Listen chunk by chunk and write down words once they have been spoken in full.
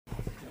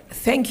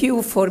Thank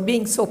you for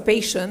being so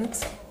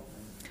patient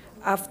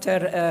after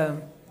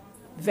a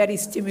very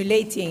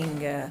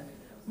stimulating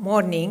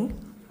morning,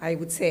 I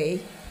would say.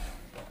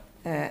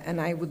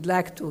 And I would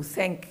like to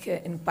thank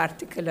in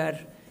particular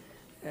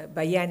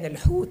Bayan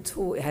Al-Hout,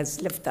 who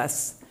has left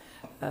us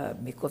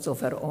because of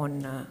her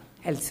own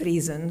health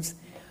reasons,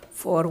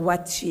 for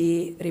what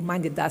she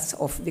reminded us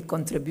of the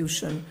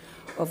contribution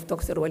of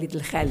Dr. Walid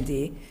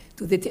Al-Khaldi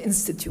to the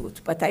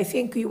Institute. But I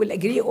think you will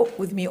agree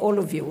with me, all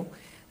of you,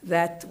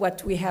 that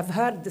what we have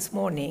heard this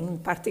morning,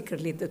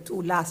 particularly the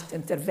two last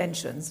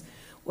interventions,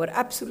 were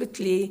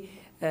absolutely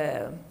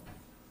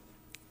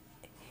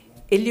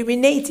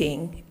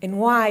illuminating in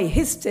why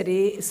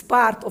history is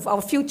part of our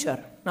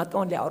future, not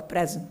only our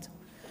present.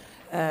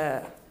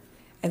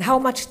 And how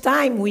much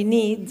time we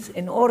need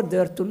in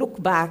order to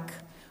look back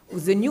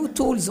with the new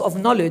tools of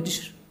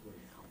knowledge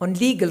on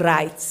legal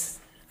rights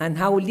and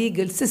how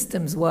legal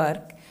systems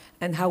work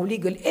and how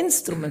legal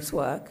instruments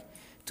work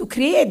to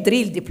create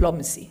real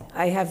diplomacy.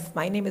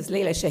 My name is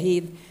Leila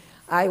Shahid.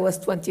 I was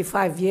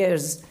 25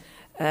 years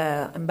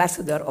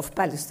ambassador of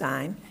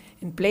Palestine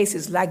in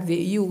places like the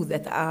EU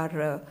that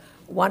are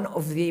one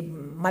of the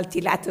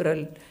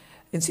multilateral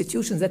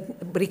institutions that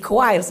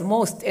requires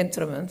most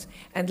instruments.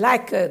 And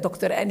like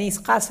Dr. Anis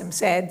Qasim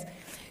said,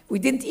 we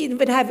didn't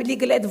even have a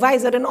legal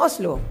advisor in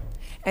Oslo.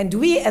 And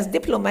we as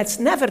diplomats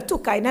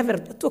I never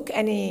took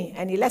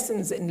any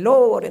lessons in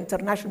law or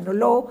international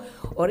law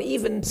or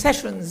even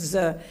sessions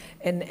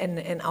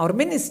in our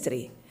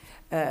ministry.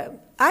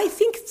 I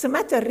think it's a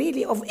matter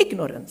really of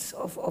ignorance,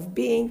 of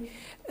being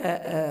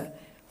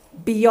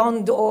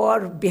beyond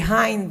or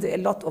behind a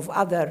lot of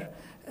other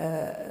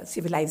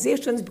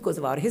civilizations because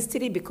of our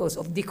history, because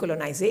of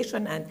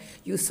decolonization. And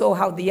you saw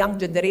how the young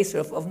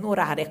generation of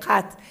Noura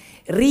Harikat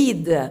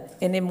read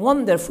in a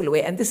wonderful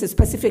way, and this is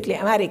specifically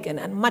American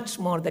and much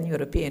more than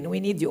European. We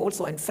need you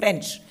also in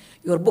French.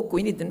 Your book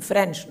we need in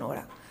French,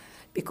 Noura,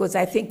 because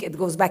I think it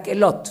goes back a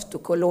lot to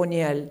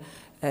colonial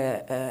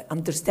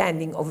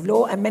understanding of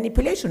law and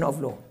manipulation of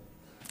law,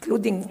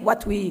 including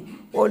what we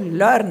all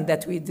learned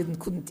that we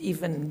couldn't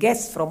even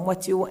guess from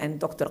what you and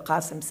Dr.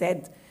 Qasim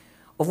said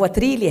of what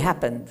really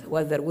happened,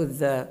 whether with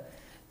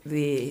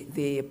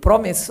the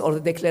promise or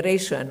the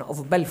declaration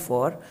of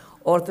Balfour,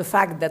 or the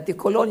fact that the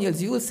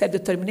colonials used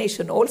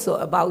self-determination also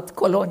about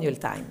colonial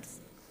times.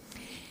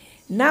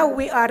 Now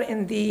we are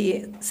in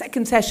the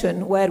second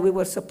session where we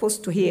were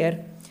supposed to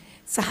hear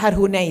Sahar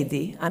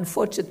Hunaidi.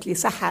 Unfortunately,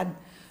 Sahar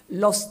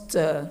lost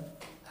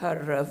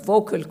her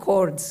vocal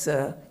cords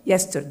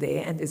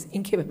yesterday and is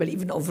incapable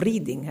even of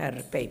reading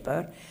her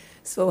paper.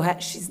 So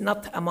she's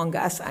not among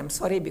us. I'm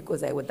sorry,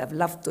 because I would have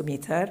loved to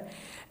meet her.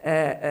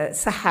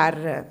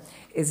 Sahar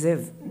is a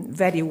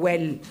very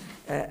well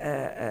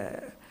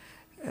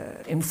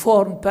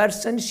informed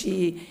person.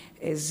 She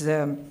is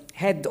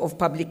head of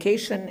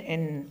publication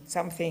in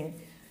something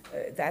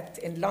that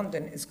in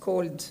London is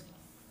called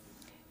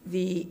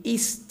the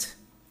East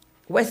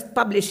West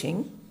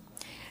Publishing.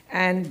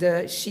 And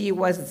she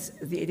was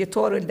the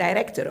editorial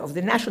director of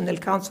the National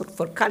Council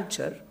for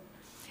Culture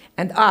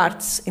and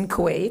Arts in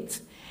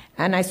Kuwait.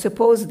 And I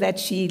suppose that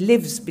she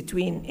lives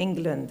between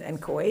England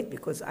and Kuwait,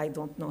 because I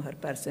don't know her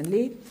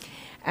personally.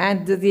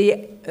 And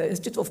the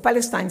Institute of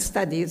Palestine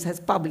Studies has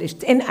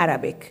published in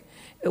Arabic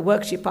a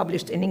work she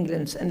published in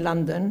England and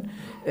London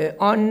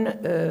on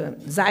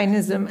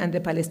Zionism and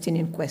the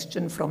Palestinian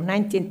question from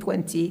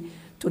 1920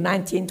 to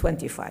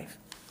 1925.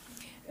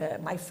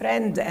 My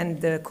friend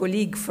and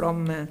colleague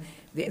from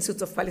the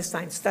Institute of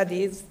Palestine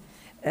Studies,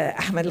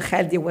 Ahmed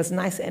Al-Khaldi, was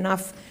nice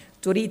enough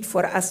to read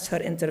for us her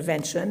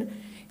intervention.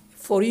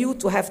 For you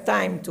to have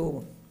time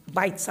to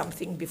bite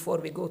something before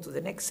we go to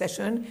the next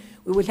session,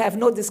 we will have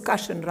no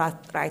discussion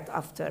right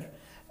after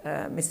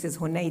Mrs.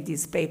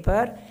 Hunaidi's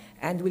paper,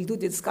 and we'll do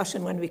the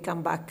discussion when we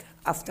come back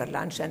after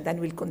lunch, and then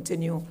we'll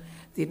continue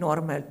the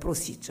normal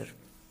procedure.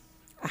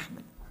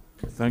 Ahmed.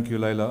 Thank you,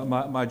 Leila.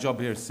 My job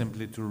here is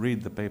simply to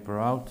read the paper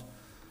out,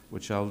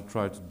 which I'll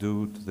try to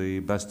do to the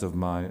best of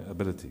my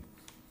ability.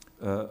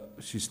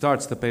 She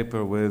starts the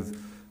paper with,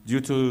 "Due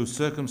to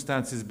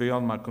circumstances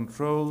beyond my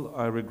control,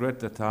 I regret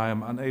that I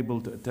am unable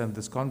to attend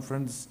this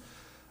conference,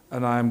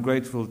 and I am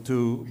grateful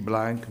to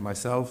blank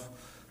myself,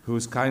 who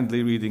is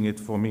kindly reading it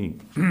for me.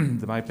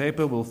 My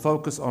paper will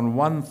focus on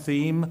one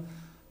theme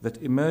that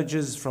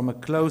emerges from a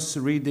close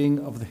reading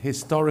of the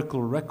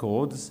historical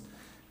records,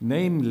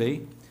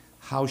 namely,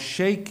 how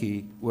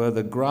shaky were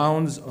the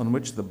grounds on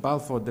which the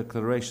Balfour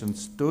Declaration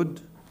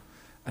stood,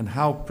 and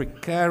how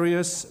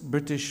precarious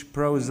British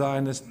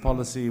pro-Zionist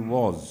policy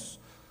was,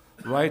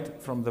 right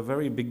from the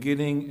very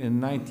beginning in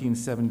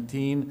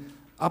 1917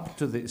 up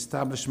to the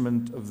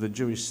establishment of the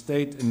Jewish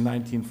state in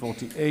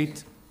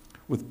 1948,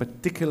 with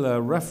particular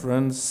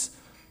reference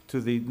to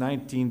the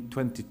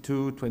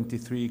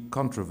 1922-23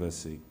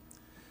 controversy.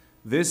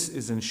 This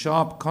is in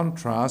sharp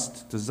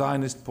contrast to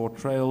Zionist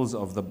portrayals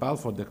of the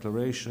Balfour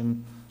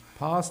Declaration,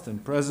 past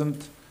and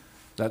present,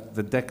 that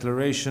the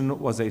declaration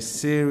was a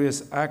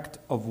serious act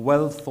of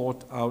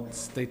well-thought-out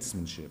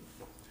statesmanship.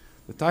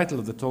 The title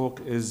of the talk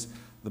is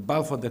The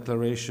Balfour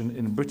Declaration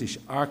in British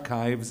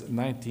Archives,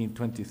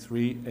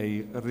 1923,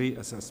 a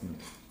reassessment.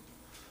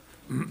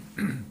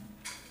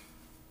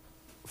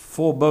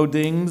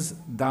 Forebodings,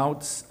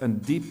 doubts,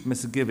 and deep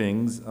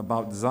misgivings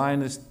about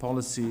Zionist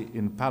policy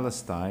in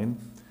Palestine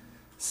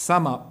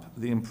sum up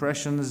the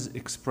impressions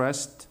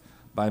expressed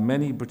by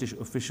many British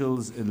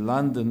officials in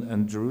London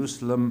and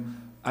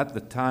Jerusalem at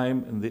the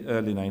time in the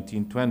early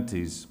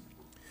 1920s.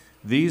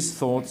 These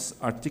thoughts,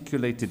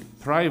 articulated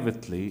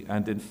privately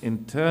and in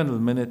internal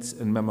minutes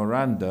and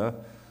memoranda,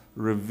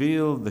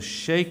 reveal the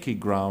shaky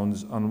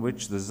grounds on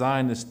which the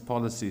Zionist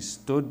policy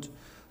stood,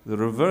 the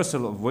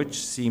reversal of which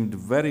seemed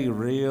very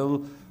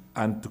real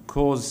and to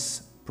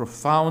cause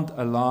profound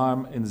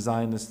alarm in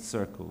Zionist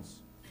circles.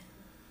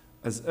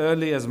 As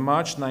early as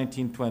March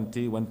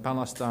 1920, when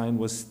Palestine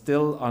was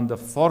still under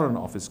Foreign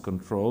Office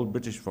control,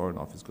 British Foreign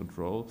Office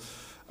control,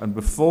 and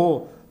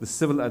before the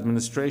civil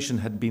administration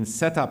had been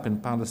set up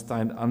in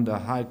Palestine under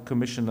High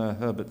Commissioner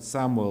Herbert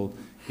Samuel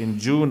in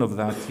June of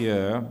that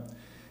year,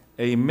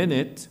 a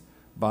minute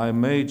by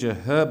Major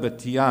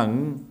Herbert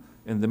Young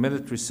in the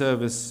military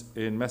service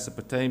in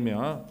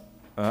Mesopotamia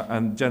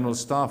and General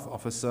Staff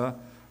Officer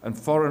and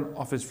Foreign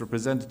Office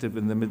representative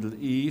in the Middle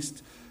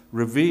East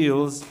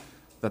reveals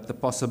that the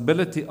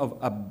possibility of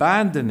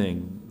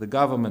abandoning the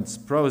government's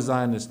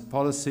pro-Zionist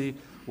policy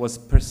was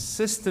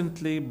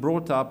persistently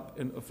brought up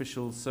in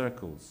official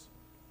circles.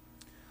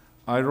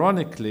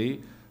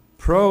 Ironically,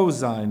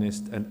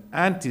 pro-Zionist and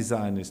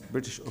anti-Zionist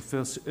British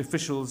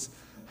officials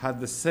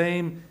had the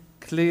same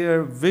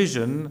clear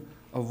vision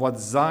of what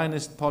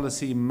Zionist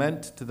policy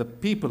meant to the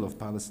people of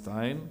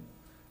Palestine.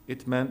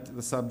 It meant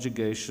the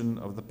subjugation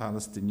of the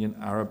Palestinian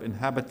Arab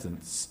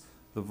inhabitants,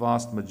 the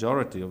vast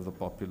majority of the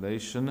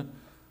population,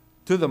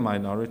 to the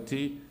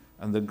minority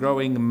and the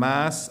growing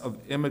mass of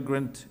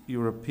immigrant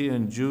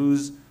European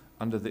Jews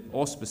under the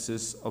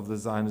auspices of the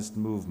Zionist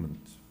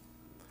movement.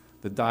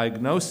 The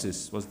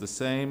diagnosis was the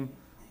same,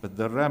 but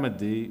the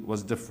remedy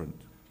was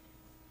different.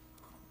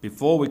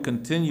 Before we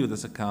continue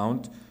this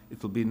account,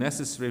 it will be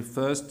necessary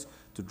first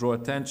to draw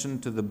attention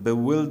to the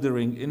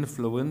bewildering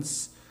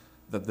influence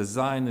that the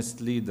Zionist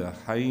leader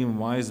Chaim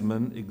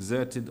Weizmann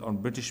exerted on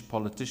British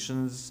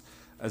politicians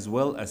as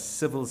well as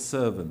civil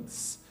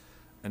servants,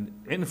 an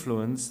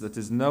influence that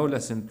is no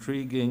less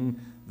intriguing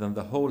than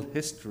the whole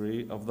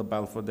history of the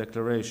Balfour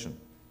Declaration.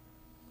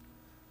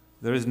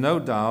 There is no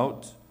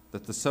doubt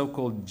that the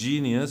so-called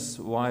genius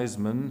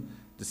Weizmann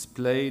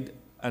displayed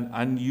an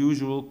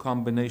unusual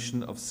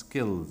combination of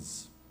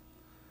skills.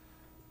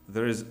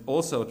 There is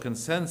also a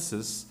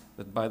consensus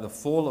that by the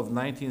fall of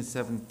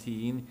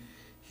 1917,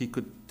 he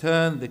could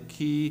turn the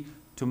key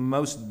to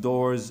most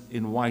doors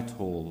in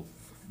Whitehall,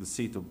 the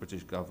seat of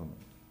British government.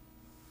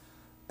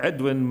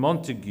 Edwin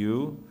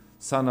Montagu,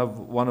 son of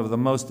one of the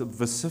most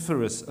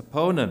vociferous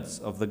opponents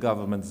of the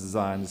government's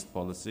Zionist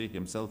policy,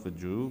 himself a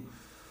Jew,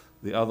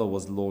 the other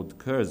was Lord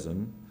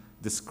Curzon,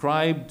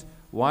 described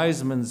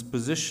Weizmann's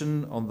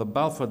position on the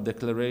Balfour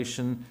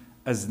Declaration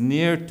as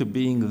near to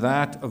being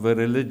that of a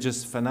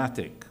religious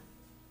fanatic.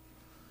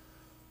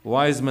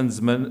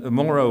 Weizmann,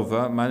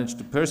 moreover, managed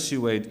to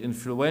persuade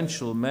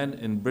influential men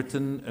in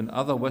Britain and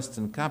other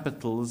Western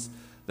capitals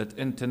that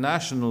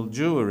international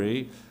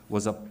Jewry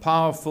was a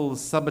powerful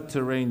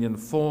subterranean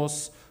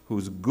force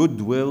whose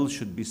goodwill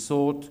should be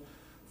sought,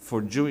 for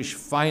Jewish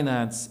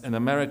finance in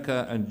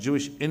America and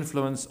Jewish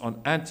influence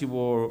on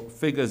anti-war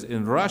figures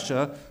in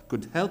Russia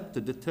could help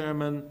to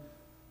determine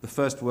the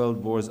First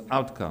World War's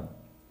outcome.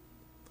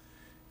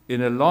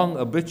 In a long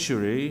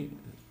obituary,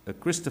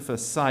 Christopher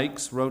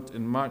Sykes wrote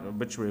in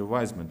obituary of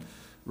Weizmann,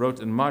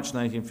 wrote in March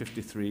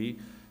 1953,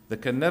 "There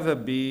can never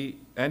be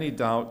any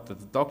doubt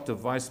that Dr.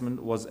 Weizmann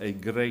was a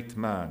great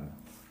man.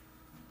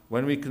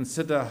 When we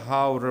consider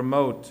how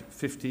remote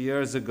 50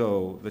 years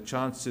ago the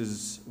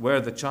chances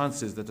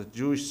that a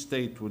Jewish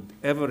state would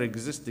ever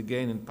exist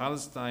again in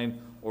Palestine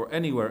or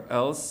anywhere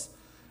else,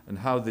 and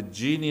how the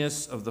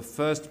genius of the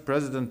first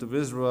president of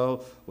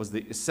Israel was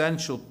the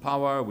essential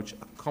power which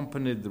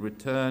accompanied the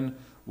return,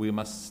 we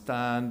must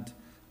stand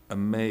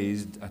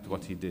amazed at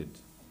what he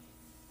did."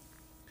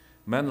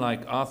 Men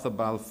like Arthur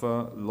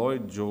Balfour,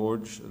 Lloyd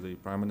George, the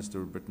Prime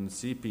Minister of Britain,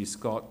 C.P.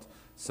 Scott,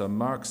 Sir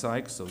Mark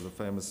Sykes of the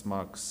famous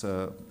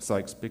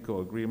Sykes-Picot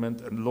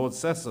Agreement, and Lord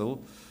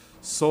Cecil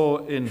saw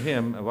in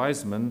him,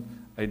 Weizmann,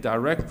 a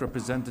direct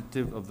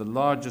representative of the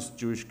largest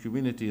Jewish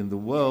community in the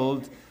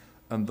world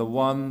and the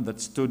one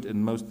that stood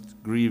in most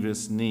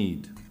grievous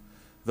need.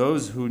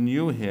 Those who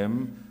knew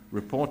him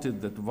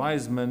reported that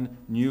Weizmann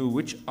knew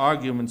which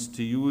arguments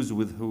to use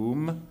with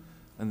whom,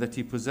 and that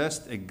he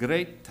possessed a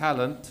great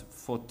talent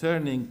for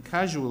turning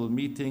casual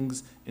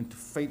meetings into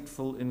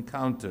fateful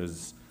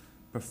encounters,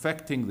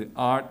 perfecting the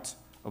art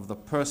of the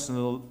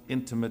personal,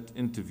 intimate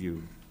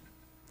interview.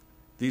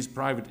 These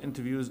private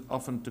interviews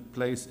often took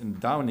place in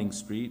Downing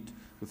Street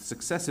with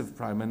successive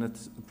prime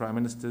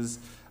ministers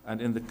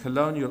and in the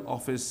Colonial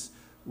Office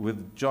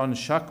with John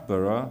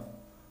Shuckburgh,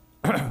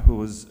 who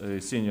was a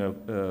senior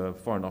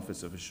Foreign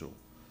Office official.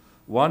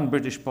 One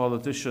British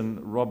politician,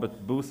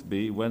 Robert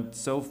Boothby, went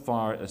so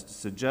far as to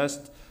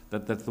suggest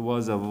that there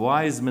was a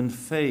Wiseman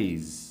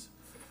phase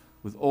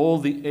with all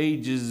the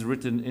ages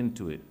written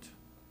into it.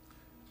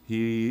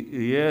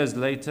 Years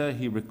later,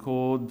 he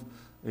recalled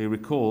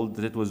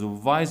that it was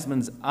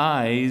Wiseman's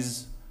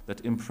eyes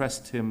that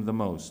impressed him the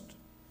most.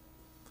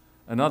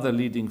 Another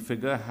leading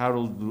figure,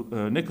 Harold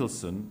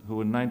Nicholson, who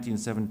in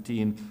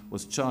 1917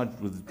 was charged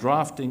with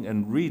drafting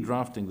and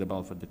redrafting the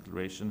Balfour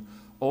Declaration,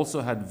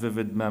 also had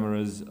vivid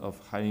memories of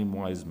Chaim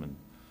Weizmann.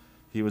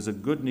 He was a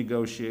good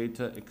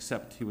negotiator,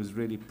 except he was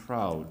really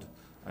proud.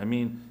 I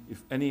mean,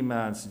 if any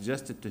man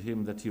suggested to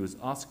him that he was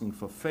asking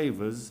for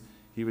favors,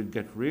 he would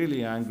get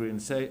really angry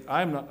and say,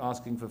 "I'm not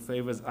asking for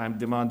favors, I'm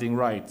demanding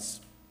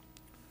rights."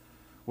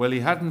 Well, he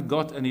hadn't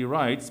got any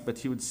rights, but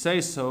he would say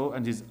so,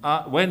 and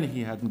when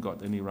he hadn't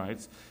got any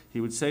rights,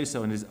 he would say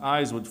so, and his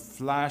eyes would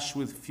flash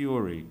with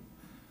fury.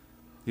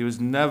 He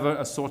was never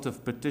a sort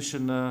of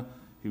petitioner.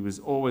 He was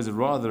always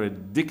rather a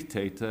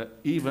dictator,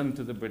 even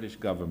to the British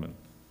government.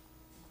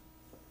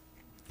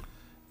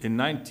 In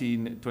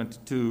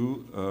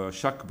 1922,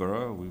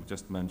 Shuckburgh, we've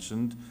just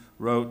mentioned,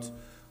 wrote,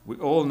 "We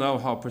all know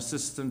how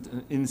persistent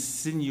and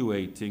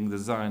insinuating the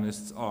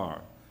Zionists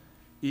are.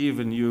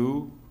 Even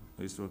you,"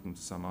 he's talking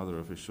to some other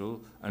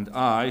official, "and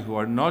I, who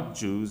are not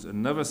Jews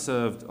and never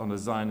served on a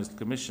Zionist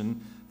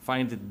commission,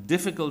 find it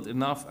difficult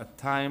enough at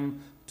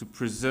times to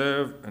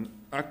preserve an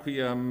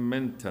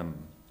aquiamentum,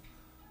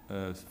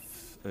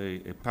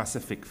 a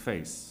pacific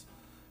face,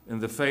 in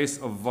the face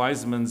of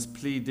Weizmann's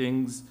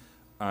pleadings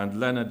and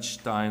Leonard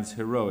Stein's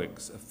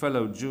heroics. A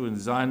fellow Jew and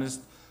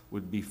Zionist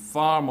would be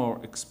far more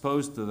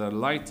exposed to their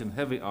light and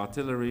heavy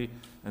artillery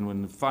and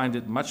would find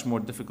it much more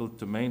difficult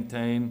to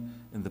maintain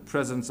in the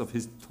presence of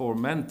his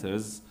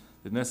tormentors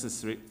the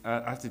necessary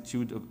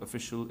attitude of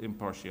official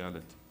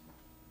impartiality."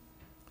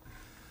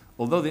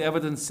 Although the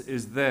evidence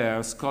is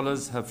there,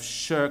 scholars have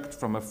shirked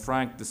from a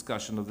frank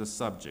discussion of this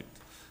subject,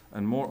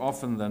 and more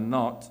often than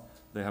not,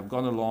 they have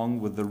gone along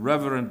with the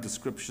reverent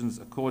descriptions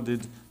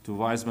accorded to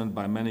Weizmann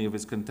by many of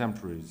his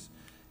contemporaries,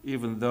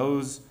 even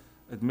those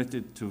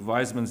admitted to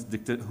Weizmann's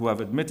who have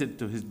admitted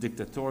to his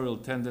dictatorial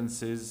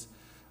tendencies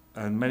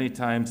and many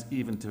times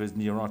even to his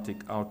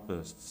neurotic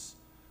outbursts.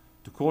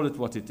 To call it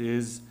what it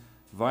is,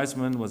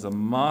 Weizmann was a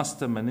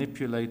master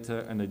manipulator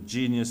and a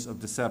genius of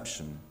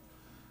deception.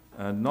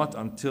 And not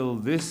until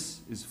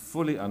this is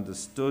fully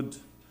understood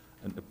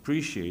and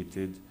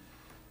appreciated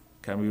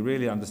can we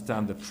really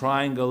understand the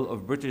triangle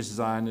of British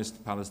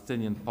Zionist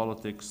Palestinian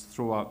politics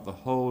throughout the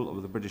whole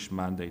of the British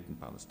Mandate in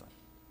Palestine.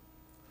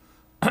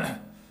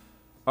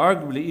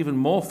 Arguably even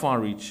more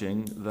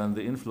far-reaching than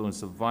the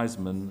influence of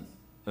Weizmann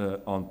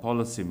on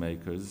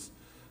policymakers,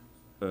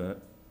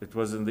 it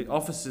was in the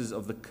offices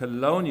of the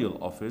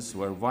Colonial Office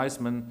where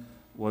Weizmann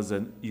was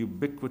an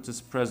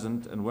ubiquitous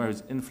presence and where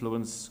his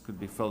influence could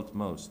be felt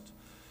most.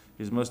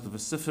 His most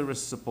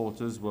vociferous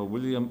supporters were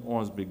William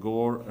Ormsby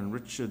Gore and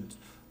Richard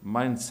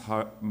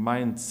Mainzhagen.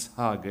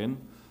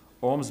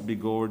 Ormsby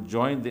Gore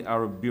joined the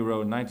Arab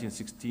Bureau in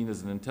 1916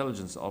 as an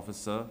intelligence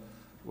officer,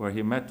 where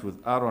he met with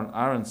Aaron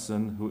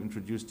Aronson, who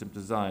introduced him to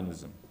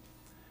Zionism.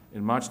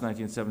 In March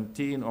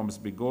 1917,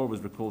 Ormsby Gore was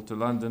recalled to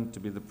London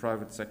to be the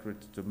private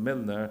secretary to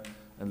Milner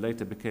and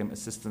later became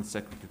assistant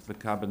secretary to the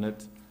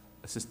cabinet,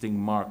 assisting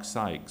Mark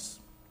Sykes.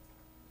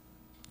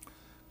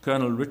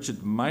 Colonel Richard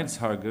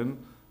Mainzhagen,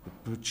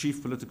 the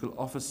chief political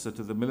officer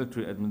to the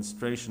military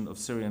administration of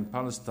Syria and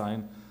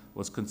Palestine,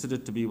 was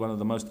considered to be one of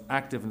the most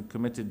active and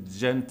committed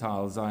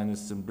Gentile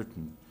Zionists in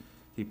Britain.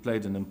 He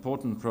played an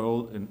important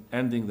role in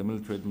ending the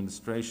military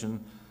administration,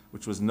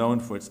 which was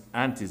known for its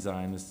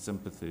anti-Zionist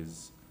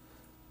sympathies.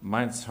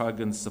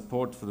 Mainzhagen's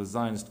support for the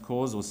Zionist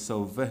cause was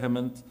so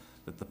vehement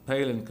that the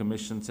Palin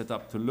Commission, set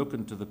up to look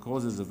into the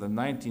causes of the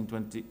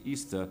 1920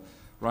 Easter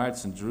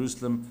riots in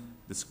Jerusalem,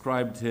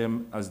 described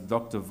him as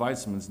Dr.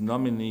 Weizmann's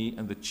nominee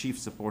and the chief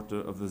supporter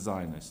of the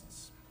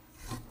Zionists.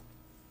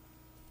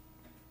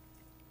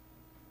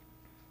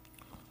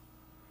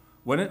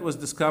 When it was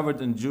discovered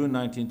in June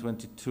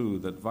 1922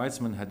 that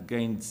Weizmann had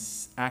gained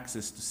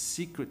access to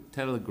secret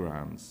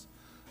telegrams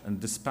and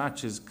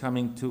dispatches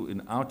coming to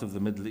and out of the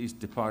Middle East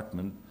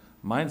Department,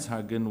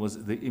 Mainzhagen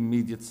was the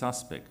immediate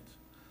suspect.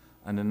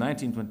 And in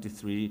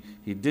 1923,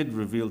 he did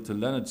reveal to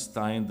Leonard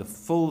Stein the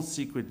full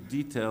secret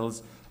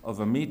details of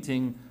a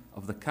meeting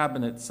of the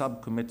Cabinet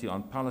Subcommittee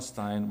on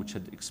Palestine, which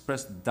had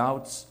expressed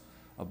doubts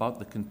about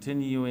the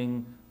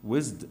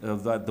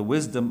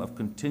wisdom of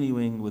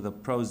continuing with a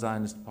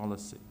pro-Zionist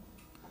policy.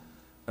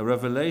 A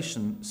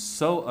revelation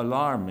so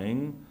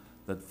alarming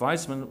that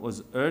Weizmann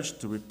was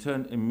urged to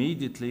return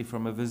immediately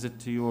from a visit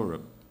to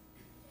Europe.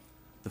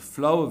 The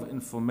flow of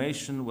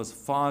information was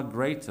far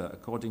greater,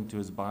 according to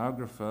his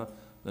biographer,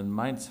 than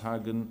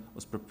Mainzhagen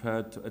was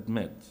prepared to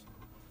admit.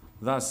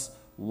 Thus,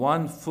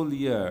 1 full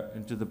year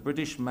into the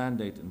British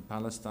Mandate in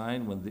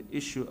Palestine, when the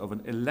issue of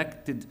an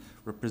elected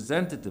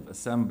representative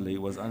assembly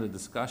was under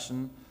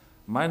discussion,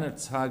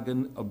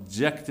 Mainzhagen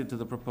objected to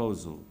the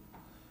proposal.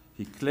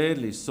 He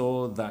clearly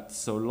saw that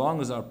so long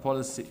as our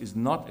policy is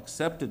not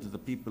accepted to the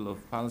people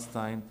of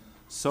Palestine,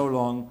 so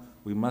long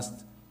we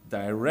must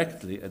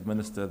directly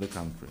administer the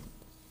country.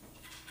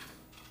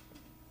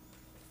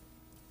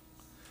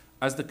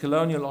 As the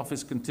Colonial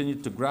Office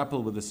continued to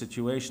grapple with the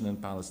situation in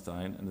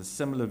Palestine, and as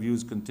similar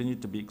views continued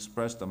to be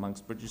expressed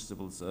amongst British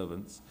civil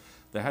servants,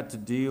 they had to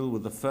deal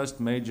with the first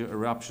major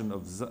eruption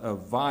of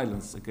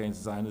violence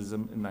against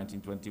Zionism in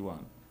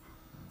 1921.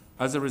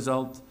 As a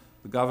result,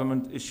 the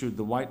government issued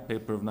the White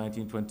Paper of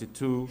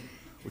 1922,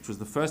 which was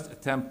the first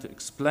attempt to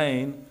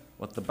explain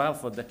what the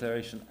Balfour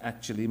Declaration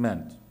actually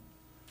meant.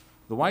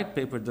 The White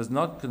Paper does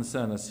not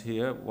concern us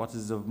here. What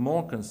is of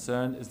more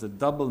concern is the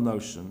double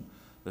notion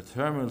that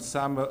Herbert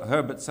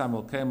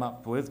Samuel came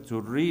up with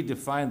to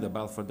redefine the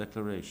Balfour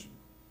Declaration.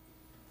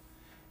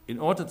 In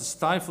order to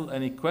stifle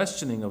any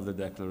questioning of the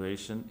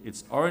Declaration,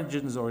 its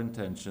origins or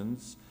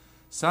intentions,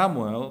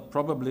 Samuel,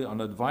 probably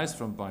on advice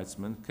from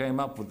Weizmann, came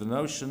up with the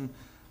notion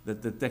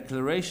that the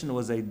Declaration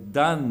was a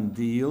done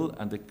deal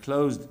and a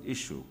closed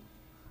issue,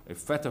 a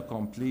fait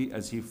accompli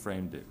as he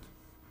framed it.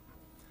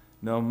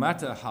 No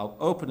matter how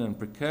open and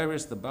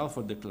precarious the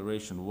Balfour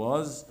Declaration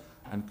was,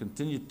 and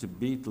continued to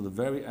be till the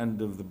very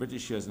end of the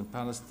British years in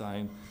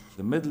Palestine,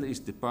 the Middle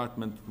East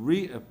Department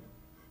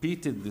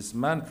repeated this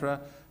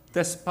mantra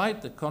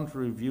despite the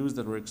contrary views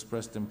that were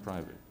expressed in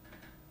private.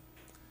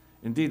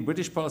 Indeed,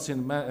 British policy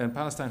in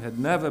Palestine had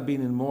never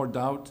been in more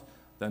doubt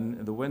than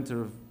in the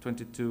winter of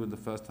 22 and the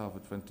first half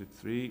of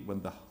 23,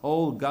 when the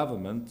whole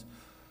government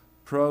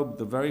probed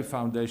the very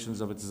foundations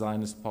of its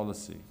Zionist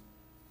policy.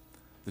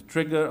 The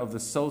trigger of the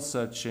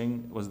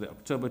soul-searching was the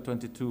October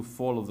 22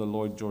 fall of the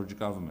Lloyd George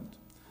government,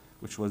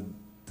 which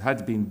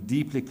had been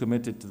deeply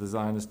committed to the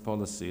Zionist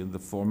policy and the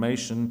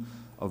formation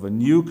of a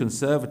new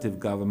conservative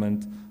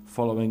government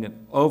following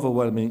an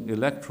overwhelming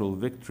electoral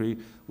victory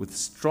with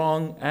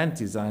strong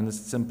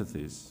anti-Zionist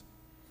sympathies.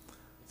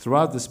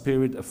 Throughout this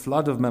period, a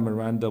flood of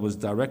memoranda was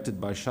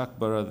directed by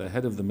Schackburger, the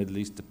head of the Middle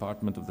East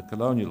Department of the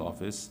Colonial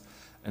Office,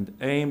 and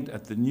aimed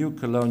at the new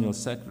colonial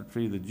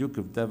secretary, the Duke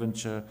of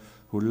Devonshire,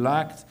 who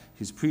lacked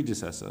his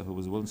predecessor, who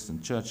was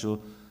Winston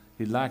Churchill.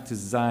 He lacked his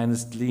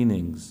Zionist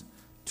leanings.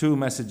 Two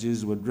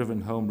messages were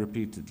driven home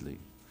repeatedly: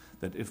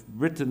 that if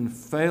Britain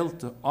failed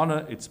to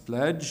honor its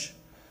pledge,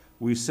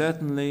 we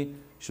certainly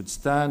should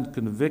stand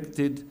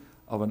convicted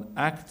of an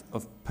act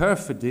of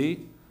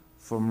perfidy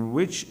from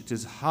which it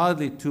is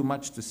hardly too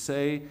much to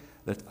say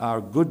that our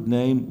good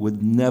name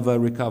would never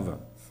recover.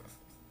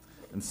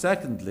 And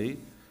secondly,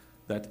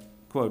 that,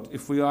 quote,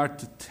 if we are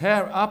to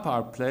tear up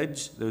our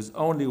pledge, there is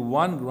only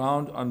one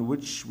ground on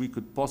which we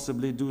could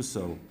possibly do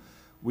so.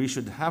 We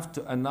should have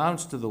to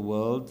announce to the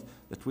world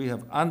that we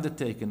have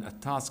undertaken a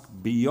task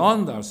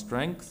beyond our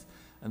strength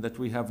and that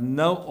we have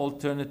no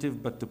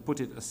alternative but to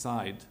put it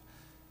aside.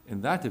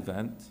 In that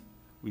event,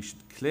 we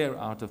should clear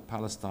out of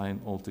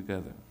Palestine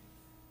altogether.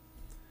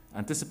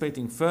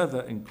 Anticipating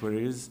further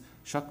inquiries,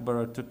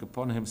 Schackburger took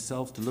upon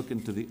himself to look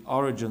into the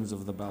origins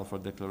of the Balfour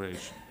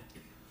Declaration.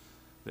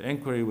 The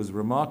inquiry was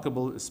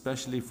remarkable,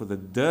 especially for the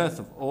dearth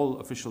of all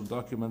official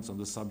documents on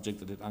the subject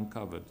that it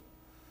uncovered.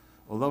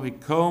 Although he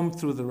combed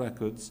through the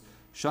records,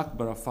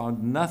 Schackburger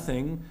found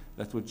nothing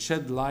that would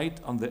shed light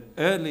on the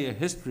earlier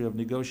history of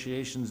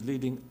negotiations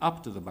leading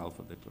up to the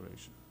Balfour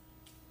Declaration.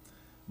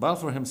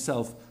 Balfour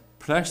himself,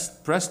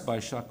 pressed by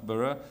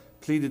Schackburger,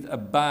 pleaded a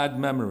bad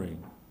memory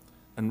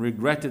and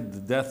regretted the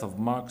death of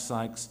Mark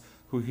Sykes,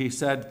 who he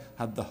said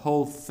had the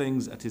whole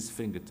things at his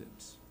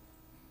fingertips.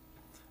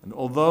 And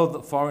although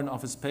the Foreign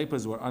Office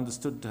papers were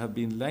understood to have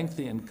been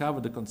lengthy and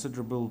covered a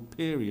considerable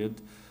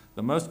period,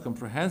 the most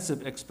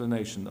comprehensive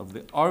explanation of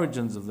the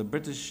origins of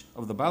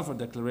the Balfour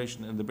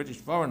Declaration in the British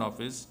Foreign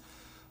Office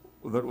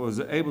that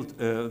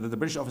the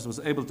British office was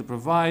able to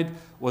provide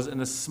was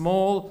in a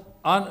small,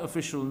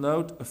 unofficial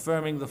note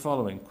affirming the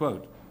following,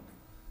 quote,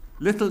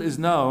 little is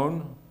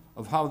known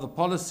of how the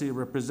policy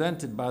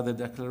represented by the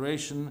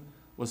Declaration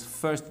was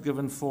first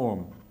given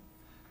form.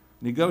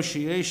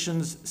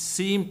 Negotiations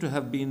seem to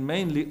have been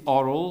mainly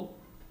oral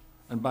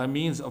and by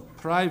means of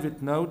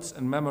private notes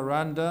and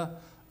memoranda,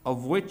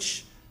 of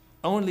which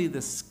only the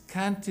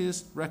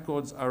scantiest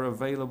records are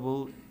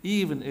available,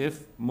 even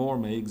if more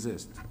may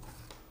exist.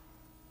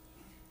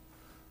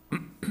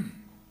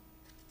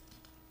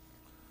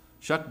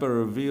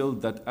 Schackburger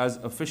revealed that as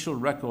official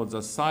records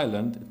are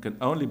silent, it can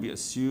only be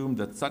assumed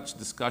that such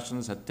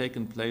discussions had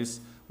taken place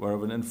were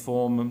of an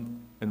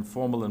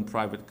informal and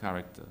private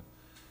character.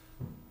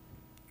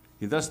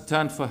 He thus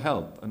turned for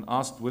help and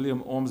asked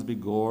William Ormsby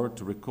Gore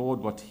to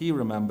record what he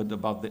remembered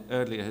about the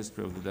earlier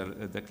history of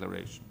the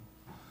Declaration.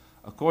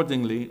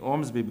 Accordingly,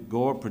 Ormsby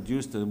Gore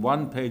produced a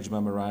one-page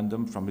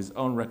memorandum from his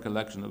own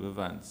recollection of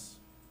events.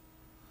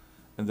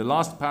 In the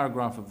last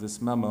paragraph of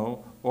this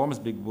memo,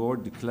 Ormsby Gore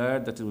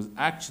declared that it was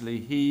actually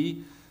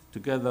he,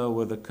 together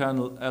with the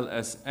Colonel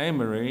L.S.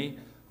 Amory,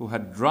 who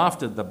had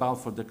drafted the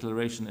Balfour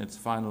Declaration in its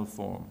final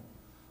form.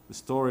 The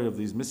story of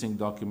these missing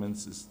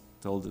documents is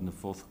told in the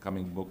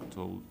forthcoming book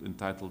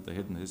entitled The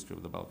Hidden History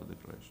of the Balfour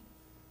Declaration.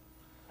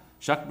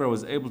 Schackburger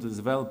was able to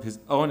develop his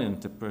own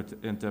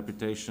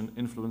interpretation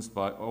influenced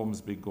by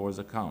Ormsby Gore's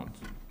account.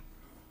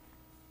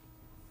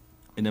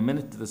 In a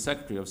minute to the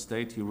Secretary of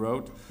State, he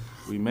wrote,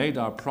 "We made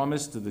our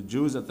promise to the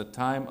Jews at the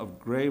time of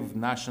grave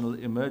national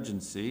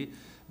emergency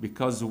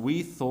because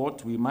we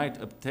thought we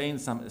might obtain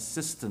some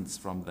assistance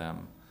from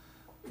them.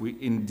 We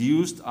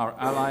induced our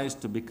allies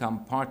to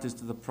become parties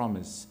to the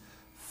promise.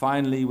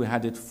 Finally, we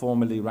had it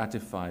formally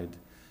ratified.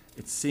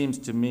 It seems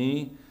to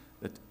me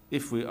that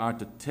if we are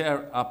to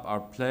tear up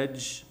our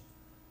pledge,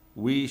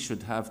 we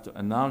should have to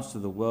announce to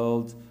the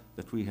world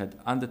that we had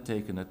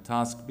undertaken a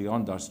task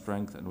beyond our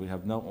strength and we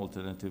have no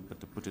alternative but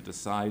to put it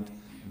aside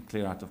and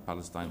clear out of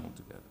Palestine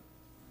altogether."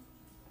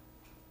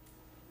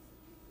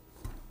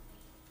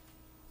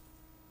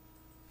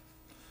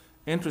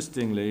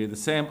 Interestingly, the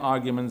same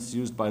arguments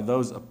used by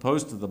those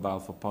opposed to the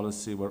Balfour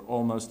policy were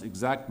almost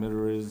exact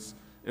mirror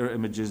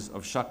images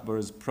of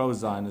Shakbar's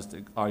pro-Zionist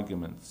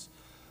arguments.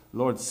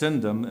 Lord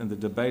Syndham, in the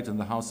debate in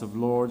the House of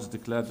Lords,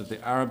 declared that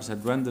the Arabs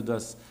had rendered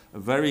us a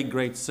very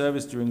great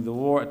service during the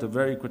war at a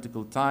very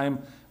critical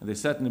time, and they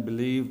certainly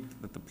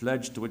believed that the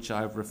pledge to which I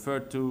have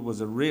referred to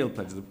was a real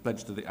pledge, the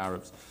pledge to the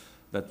Arabs,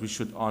 that we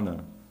should honor.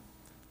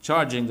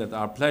 Charging that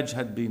our pledge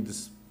had been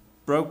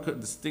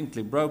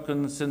distinctly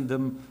broken,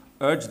 Syndham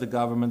urged the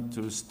government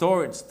to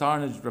restore its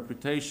tarnished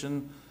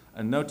reputation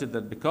and noted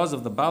that because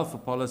of the Balfour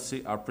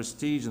policy, our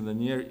prestige in the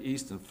Near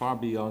East and far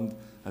beyond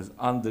has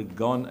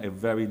undergone a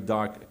very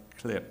dark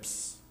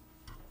eclipse.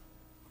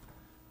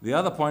 The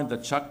other point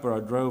that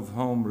Shakbar drove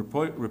home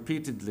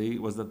repeatedly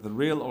was that the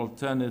real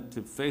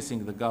alternative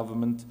facing the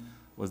government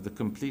was the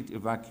complete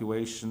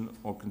evacuation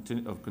of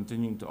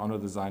continuing to honor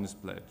the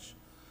Zionist pledge.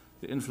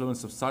 The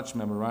influence of such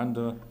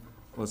memoranda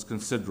was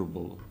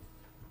considerable.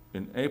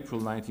 In April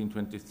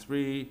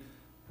 1923,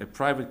 a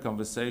private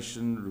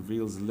conversation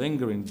reveals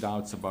lingering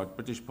doubts about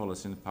British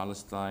policy in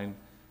Palestine.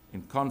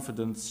 In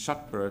confidence,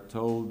 Shakbar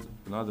told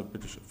another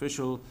British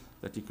official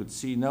that he could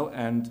see no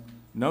end,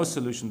 no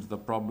solution to the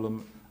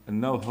problem, and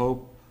no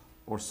hope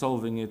or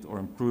solving it or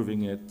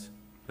improving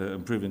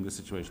the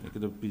situation. He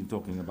could have been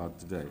talking about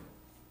today.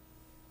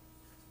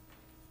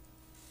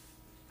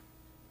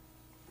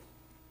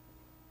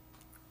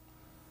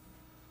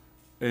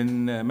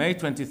 In May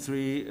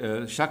 23,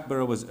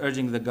 Shakbar was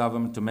urging the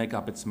government to make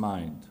up its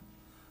mind.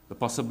 The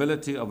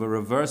possibility of a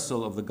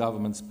reversal of the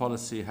government's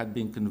policy had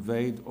been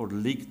conveyed or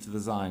leaked to the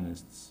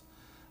Zionists.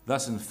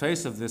 Thus, in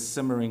face of this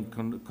simmering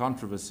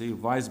controversy,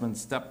 Weizmann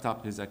stepped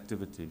up his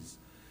activities.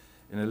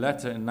 In a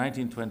letter in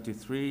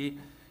 1923,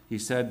 he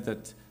said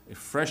that a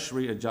fresh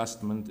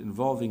readjustment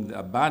involving the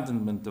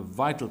abandonment of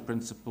vital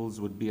principles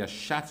would be a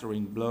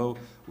shattering blow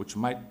which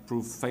might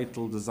prove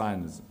fatal to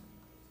Zionism.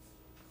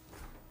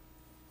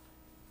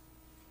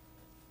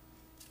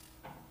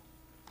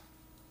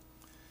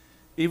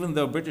 Even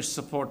though British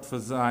support for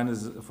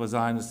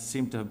Zionists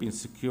seemed to have been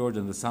secured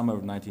in the summer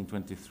of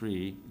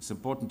 1923, it's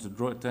important to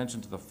draw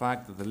attention to the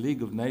fact that the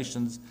League of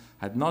Nations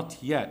had not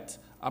yet,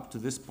 up to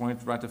this point,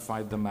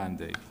 ratified the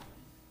mandate.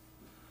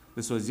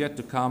 This was yet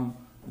to come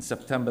in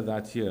September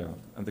that year,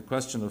 and the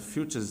question of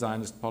future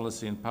Zionist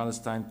policy in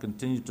Palestine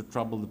continued to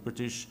trouble the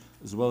British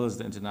as well as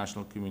the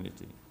international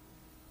community.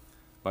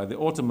 By the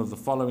autumn of the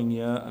following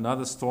year,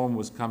 another storm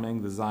was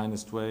coming the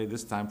Zionist way,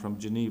 this time from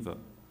Geneva.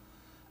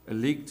 A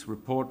leaked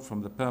report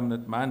from the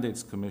Permanent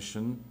Mandates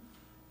Commission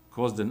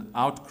caused an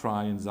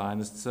outcry in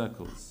Zionist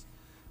circles.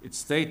 It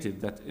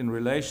stated that in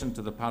relation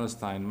to the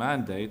Palestine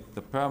mandate,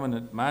 the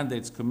Permanent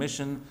Mandates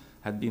Commission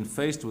had been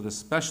faced with a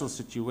special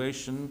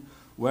situation,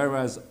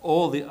 whereas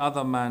all the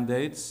other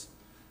mandates,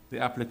 the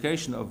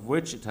application of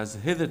which it has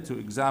hitherto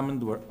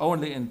examined, were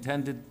only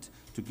intended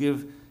to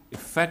give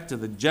effect to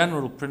the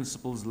general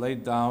principles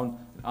laid down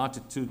in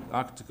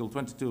Article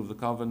 22 of the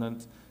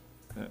Covenant.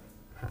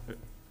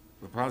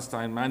 The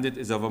Palestine mandate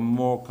is of a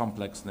more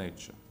complex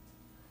nature.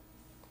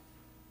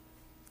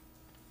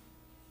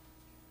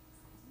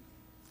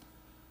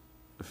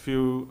 A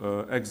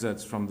few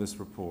excerpts from this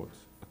report.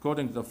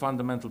 According to the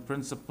fundamental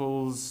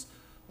principles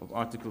of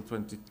Article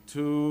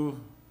 22,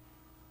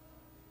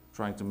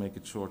 trying to make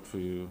it short for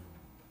you,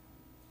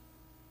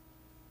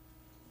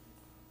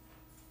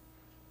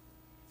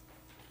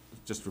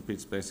 it just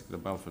repeats basically the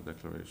Balfour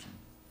Declaration.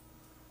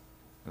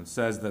 And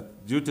says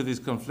that due to these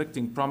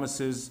conflicting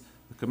promises,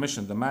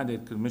 the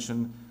Mandate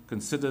Commission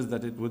considers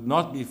that it would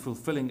not be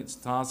fulfilling its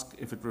task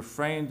if it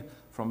refrained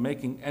from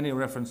making any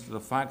reference to the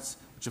facts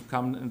which have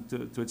come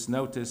to its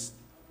notice,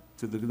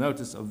 to the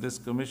notice of this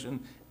Commission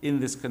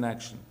in this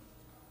connection.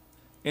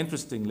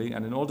 Interestingly,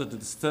 and in order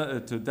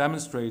to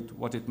demonstrate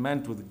what it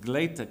meant with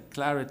greater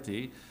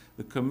clarity,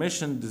 the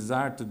Commission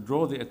desired to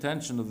draw the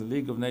attention of the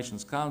League of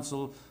Nations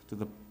Council to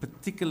the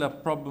particular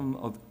problem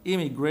of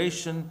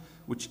immigration,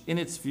 which in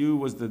its view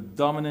was the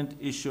dominant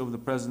issue of the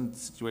present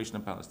situation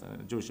in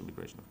Palestine, Jewish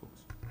immigration, of course.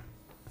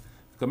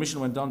 The Commission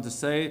went on to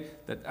say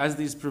that as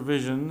these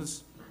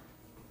provisions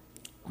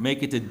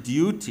make it a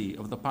duty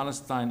of the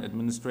Palestine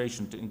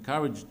administration to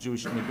encourage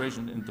Jewish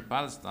immigration into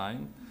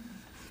Palestine,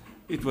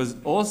 it was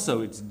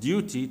also its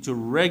duty to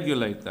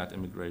regulate that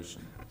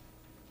immigration.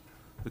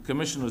 The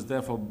Commission was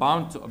therefore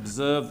bound to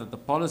observe that the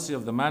policy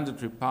of the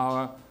mandatory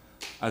power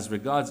as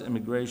regards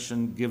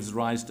immigration gives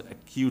rise to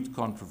acute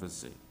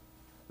controversy.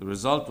 The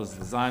result was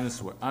the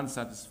Zionists were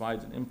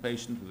unsatisfied and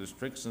impatient with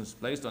restrictions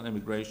placed on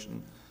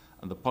immigration,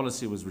 and the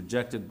policy was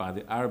rejected by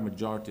the Arab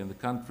majority in the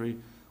country,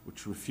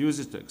 which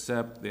refuses to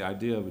accept the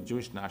idea of a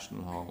Jewish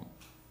national home.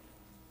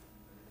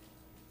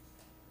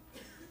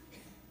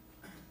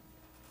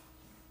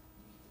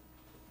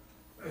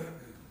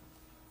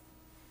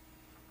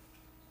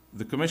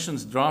 The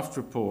Commission's draft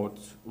report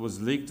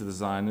was leaked to the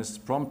Zionists,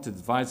 prompted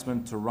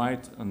Weizmann to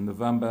write in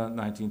November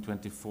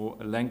 1924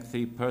 a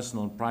lengthy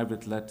personal and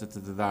private letter to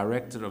the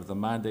director of the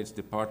Mandates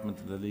Department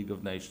of the League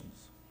of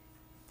Nations,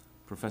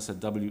 Professor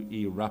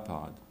W.E.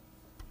 Rappard.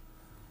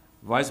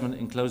 Weizmann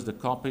enclosed a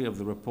copy of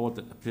the report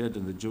that appeared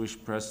in the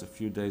Jewish press a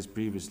few days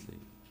previously,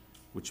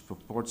 which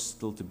purports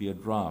still to be a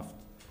draft,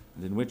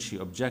 and in which he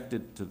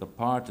objected to the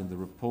part in the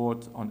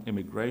report on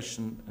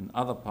immigration and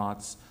other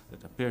parts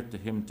that appeared to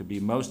him to be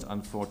most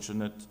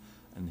unfortunate,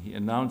 and he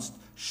announced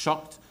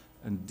shocked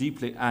and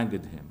deeply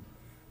angered him.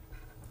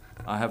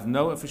 I have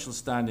no official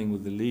standing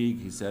with the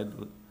League, he said,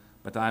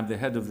 but I am the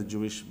head of the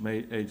Jewish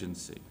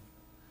agency.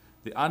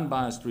 The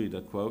unbiased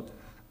reader, quote,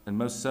 and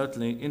most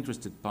certainly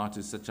interested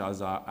parties such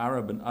as our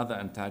Arab and other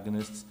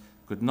antagonists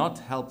could not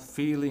help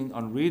feeling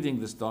on reading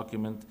this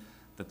document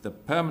that the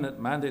Permanent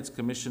Mandates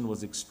Commission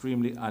was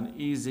extremely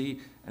uneasy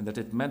and that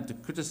it meant to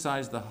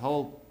criticize the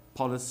whole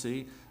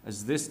policy,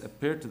 as this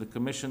appeared to the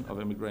Commission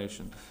of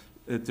Immigration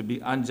to be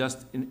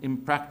unjust and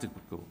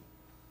impracticable.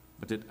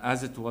 But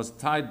as it was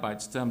tied by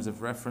its terms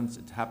of reference,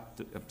 it had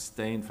to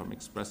abstain from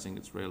expressing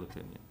its real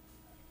opinion.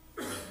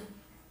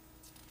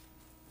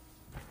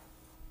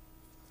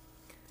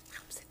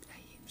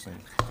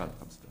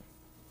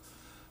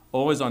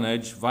 Always on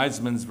edge,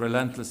 Weizmann's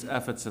relentless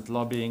efforts at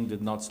lobbying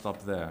did not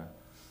stop there.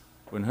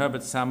 When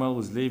Herbert Samuel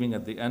was leaving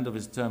at the end of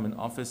his term in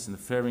office and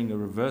fearing a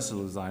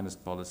reversal of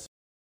Zionist policy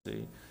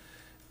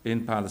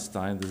in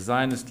Palestine, the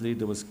Zionist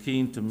leader was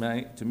keen to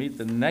meet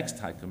the next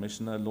High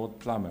Commissioner, Lord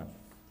Plummer.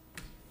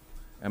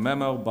 A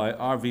memo by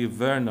R.V.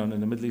 Vernon in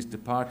the Middle East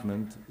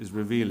Department is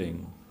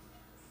revealing.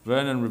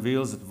 Vernon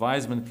reveals that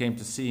Weizmann came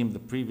to see him the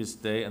previous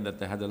day and that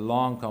they had a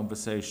long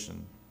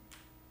conversation.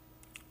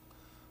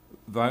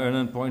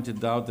 Vernon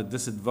pointed out the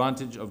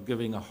disadvantage of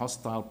giving a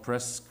hostile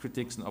press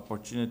critics an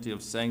opportunity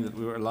of saying that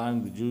we were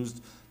allowing the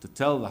Jews to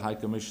tell the High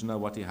Commissioner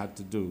what he had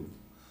to do.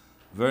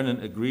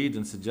 Vernon agreed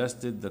and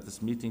suggested that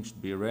this meeting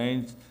should be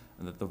arranged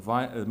and that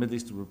the Middle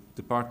East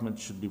Department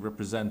should be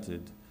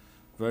represented.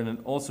 Vernon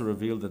also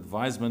revealed that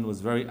Weizmann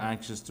was very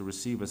anxious to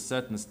receive a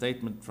certain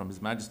statement from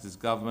His Majesty's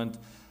government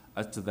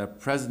as to their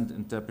present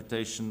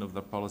interpretation of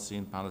their policy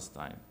in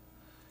Palestine.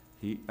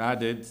 He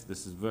added,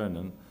 this is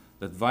Vernon,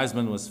 that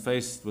Weizmann was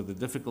faced with the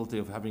difficulty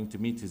of having to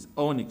meet his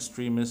own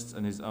extremists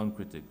and his own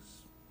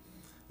critics.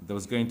 There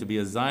was going to be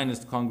a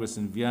Zionist Congress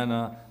in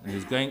Vienna, and he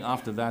was going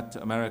after that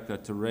to America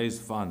to raise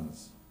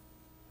funds.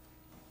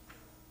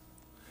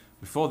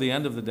 Before the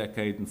end of the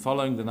decade and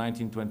following the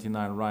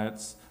 1929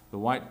 riots, the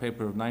White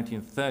Paper of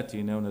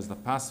 1930, known as the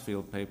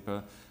Passfield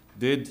Paper,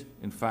 did,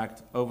 in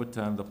fact,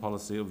 overturn the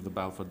policy of the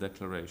Balfour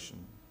Declaration.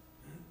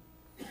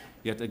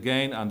 Yet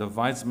again, under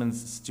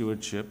Weizmann's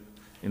stewardship,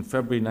 in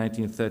February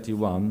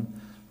 1931,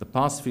 the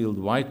Passfield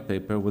White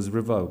Paper was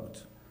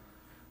revoked.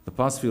 The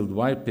Passfield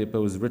White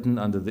Paper was written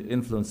under the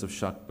influence of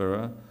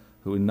Schackburger,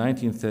 who in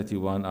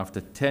 1931,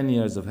 after 10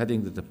 years of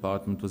heading the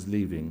department, was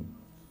leaving.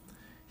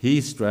 He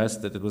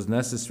stressed that it was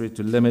necessary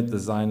to limit the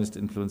Zionist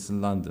influence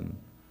in London.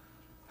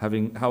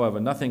 However,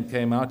 nothing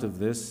came out of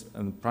this,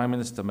 and Prime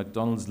Minister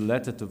MacDonald's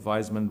letter to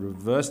Weizmann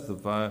reversed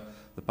the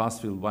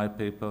Passfield White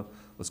Paper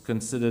was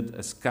considered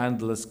a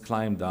scandalous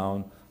climb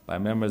down by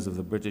members of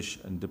the British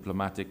and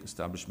diplomatic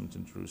establishment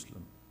in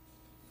Jerusalem.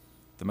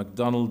 The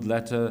MacDonald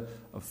letter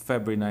of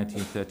February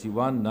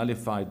 1931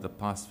 nullified the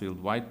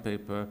Passfield White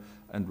Paper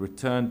and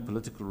returned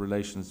political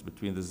relations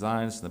between the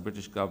Zionists and the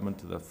British government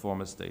to their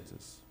former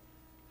status.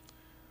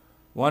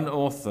 One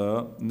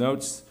author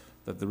notes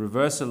that the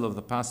reversal of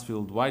the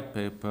Passfield White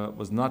Paper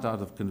was not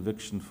out of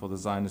conviction for the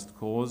Zionist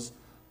cause,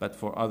 but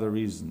for other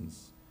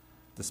reasons.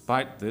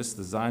 Despite this,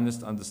 the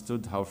Zionists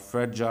understood how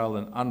fragile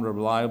and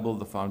unreliable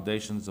the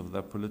foundations of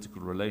their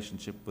political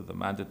relationship with the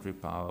mandatory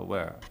power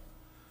were.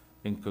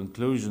 In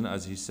conclusion,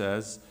 as he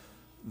says,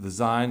 it was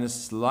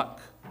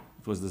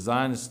the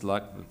Zionist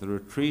luck that the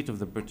retreat of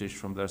the British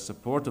from their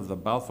support of the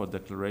Balfour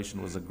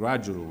Declaration was a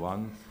gradual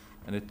one,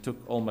 and it took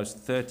almost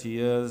 30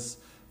 years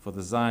for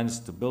the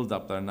Zionists to build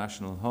up their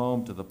national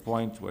home to the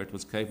point where it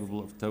was capable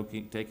of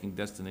taking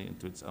destiny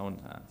into its own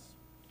hands.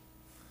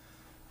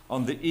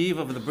 On the eve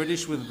of the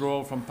British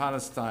withdrawal from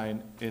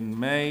Palestine in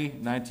May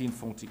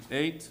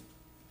 1948,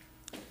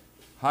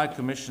 High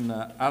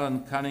Commissioner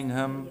Alan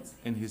Cunningham,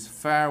 in his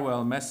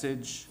farewell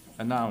message,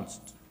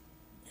 announced,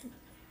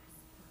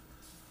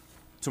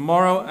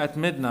 "Tomorrow at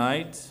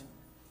midnight,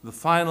 the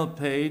final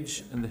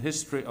page in the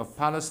history of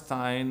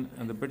Palestine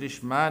and the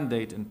British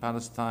mandate in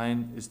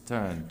Palestine is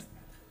turned.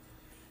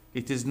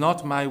 It is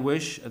not my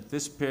wish at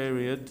this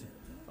period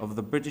of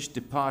the British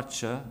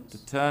departure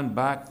to turn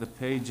back the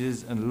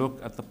pages and look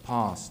at the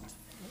past.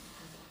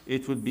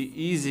 It would be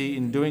easy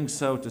in doing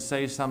so to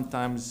say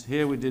sometimes,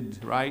 here we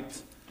did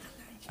right,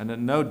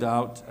 and no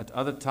doubt at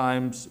other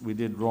times we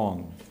did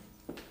wrong.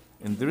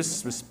 In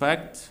this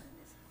respect,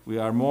 we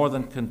are more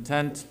than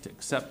content to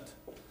accept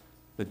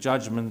the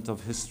judgment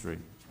of history,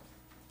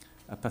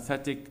 a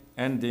pathetic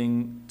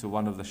ending to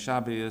one of the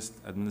shabbiest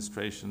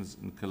administrations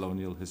in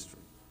colonial history.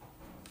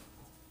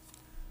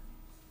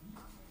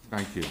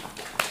 Thank you.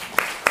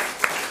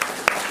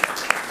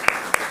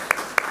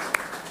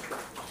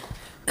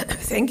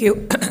 Thank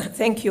you.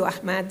 Thank you,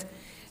 Ahmad,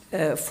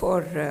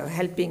 for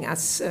helping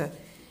us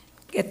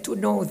get to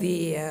know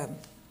the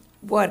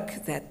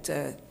work that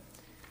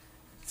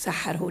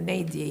Sahar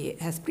Huneidi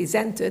has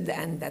presented,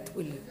 and that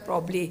will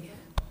probably,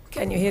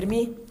 can you hear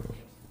me?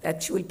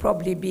 That she will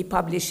probably be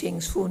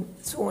publishing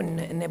soon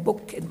in a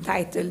book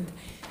entitled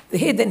The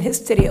Hidden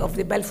History of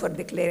the Balfour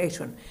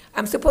Declaration.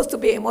 I'm supposed to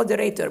be a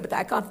moderator, but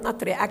I can't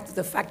not react to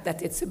the fact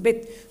that it's a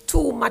bit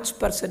too much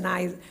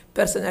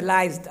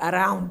personalized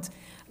around.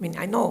 I mean,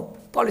 I know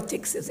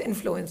politics is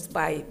influenced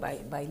by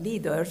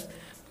leaders,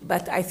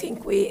 but I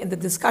think in the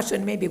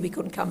discussion, maybe we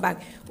can come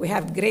back. We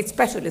have great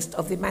specialists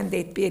of the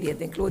mandate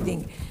period,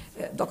 including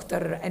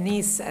Dr.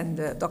 Anis and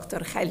Dr.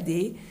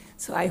 Khaldi.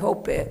 So I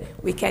hope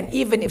we can,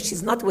 even if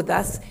she's not with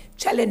us,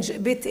 challenge a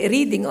bit a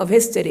reading of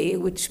history,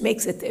 which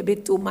makes it a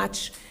bit too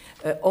much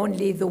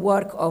only the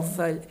work of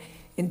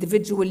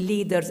individual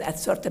leaders at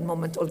certain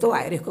moment, although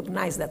I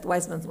recognize that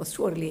Weizmann was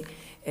surely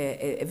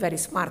a very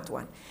smart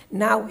one.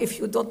 Now, if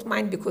you don't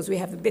mind, because we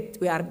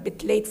are a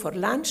bit late for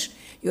lunch,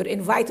 you're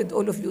invited,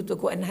 all of you, to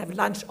go and have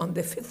lunch on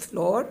the 5th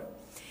floor.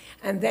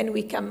 And then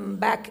we come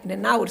back in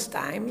an hour's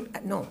time,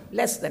 no,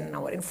 less than an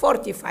hour, in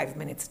 45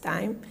 minutes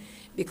time,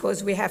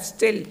 because we have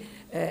still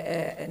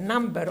a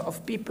number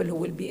of people who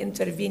will be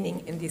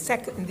intervening in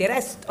the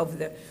rest of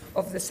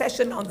the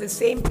session on the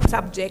same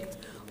subject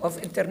of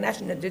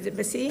international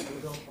diplomacy,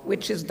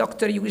 which is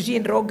Dr.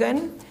 Eugene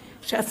Rogan,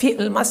 Shafiq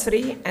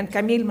Al-Masri, and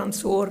Camille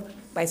Mansour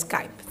by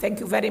Skype. Thank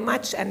you very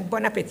much, and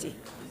bon appetit.